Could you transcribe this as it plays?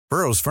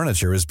Burrow's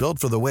furniture is built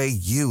for the way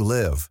you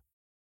live.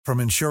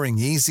 From ensuring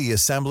easy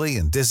assembly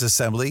and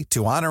disassembly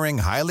to honoring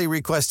highly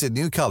requested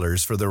new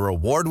colors for their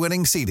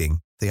award-winning seating,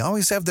 they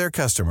always have their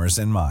customers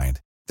in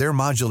mind. Their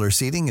modular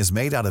seating is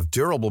made out of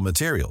durable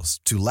materials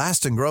to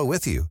last and grow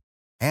with you.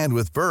 And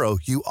with Burrow,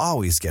 you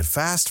always get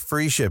fast,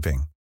 free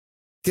shipping.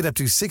 Get up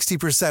to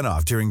 60%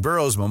 off during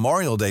Burrow's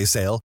Memorial Day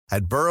sale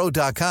at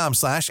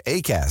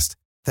burrow.com/ACAST.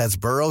 That's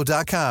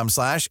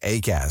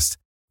burrow.com/ACAST.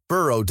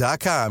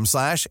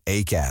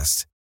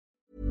 burrow.com/ACAST.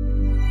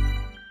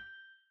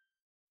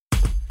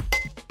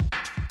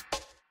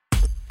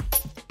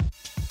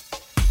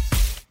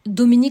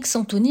 Dominique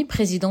Santoni,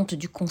 présidente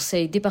du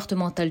conseil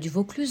départemental du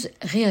Vaucluse,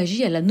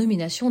 réagit à la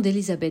nomination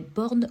d'Elisabeth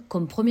Borne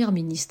comme première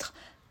ministre.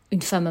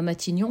 Une femme à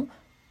Matignon,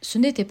 ce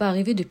n'était pas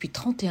arrivé depuis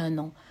 31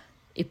 ans.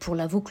 Et pour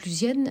la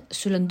Vauclusienne,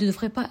 cela ne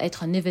devrait pas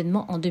être un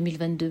événement en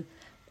 2022,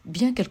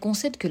 bien qu'elle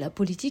concède que la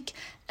politique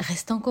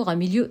reste encore un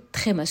milieu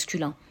très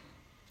masculin.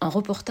 Un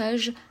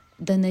reportage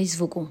d'Anaïs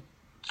Vaugon.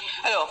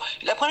 Alors,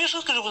 la première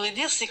chose que je voudrais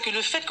dire, c'est que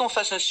le fait qu'on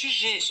fasse un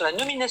sujet sur la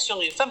nomination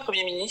d'une femme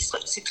Premier ministre,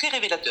 c'est très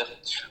révélateur.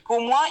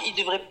 Pour moi, il ne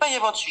devrait pas y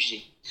avoir de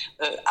sujet.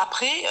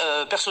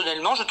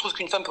 Personnellement, je trouve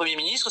qu'une femme Premier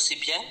ministre, c'est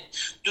bien,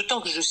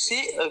 d'autant que je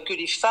sais que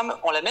les femmes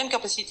ont la même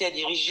capacité à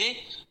diriger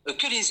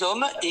que les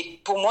hommes, et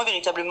pour moi,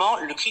 véritablement,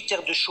 le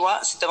critère de choix,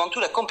 c'est avant tout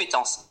la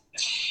compétence.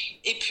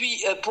 Et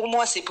puis, pour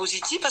moi, c'est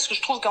positif, parce que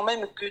je trouve quand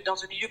même que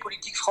dans un milieu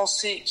politique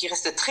français qui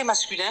reste très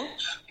masculin,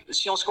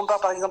 si on se compare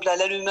par exemple à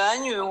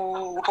l'Allemagne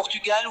ou au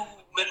Portugal, ou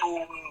même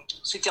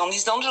c'était en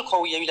Islande, je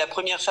crois, où il y a eu la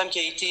première femme qui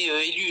a été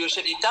élue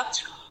chef d'État,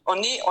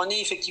 on est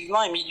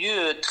effectivement un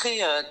milieu très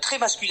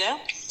masculin.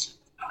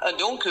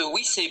 Donc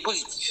oui, c'est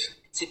positif.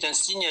 C'est un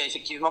signe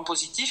effectivement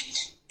positif.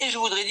 Et je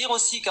voudrais dire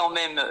aussi quand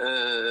même,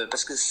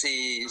 parce que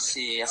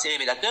c'est assez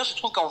révélateur, je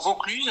trouve qu'en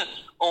Vaucluse,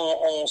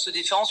 on se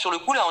défend sur le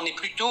coup. Là, on est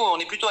plutôt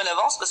à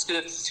l'avance, parce que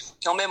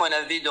quand même, on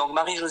avait donc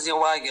Marie-Josée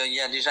Roig, il y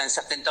a déjà un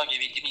certain temps, qui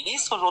avait été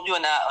ministre. Aujourd'hui,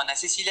 on a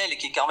Cécile Helle,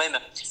 qui est quand même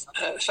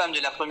femme de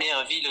la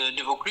première ville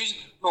de Vaucluse.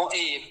 Bon,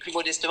 et plus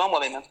modestement,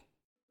 moi-même.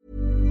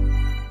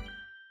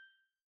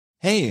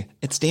 Hey,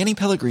 it's Danny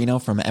Pellegrino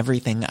from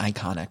Everything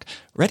Iconic.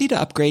 Ready to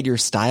upgrade your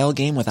style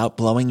game without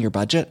blowing your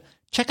budget?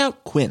 Check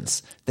out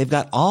Quince. They've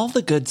got all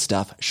the good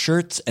stuff,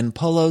 shirts and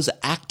polos,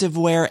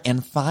 activewear,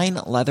 and fine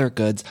leather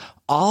goods,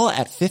 all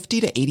at 50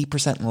 to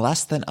 80%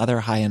 less than other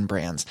high-end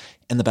brands.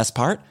 And the best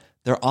part?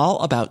 They're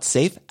all about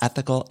safe,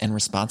 ethical, and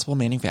responsible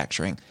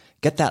manufacturing.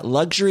 Get that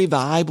luxury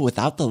vibe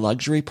without the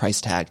luxury price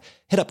tag.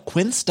 Hit up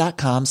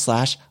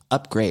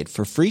quince.com/upgrade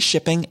for free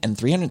shipping and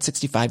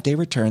 365-day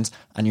returns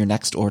on your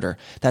next order.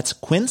 That's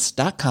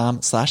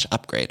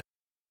quince.com/upgrade.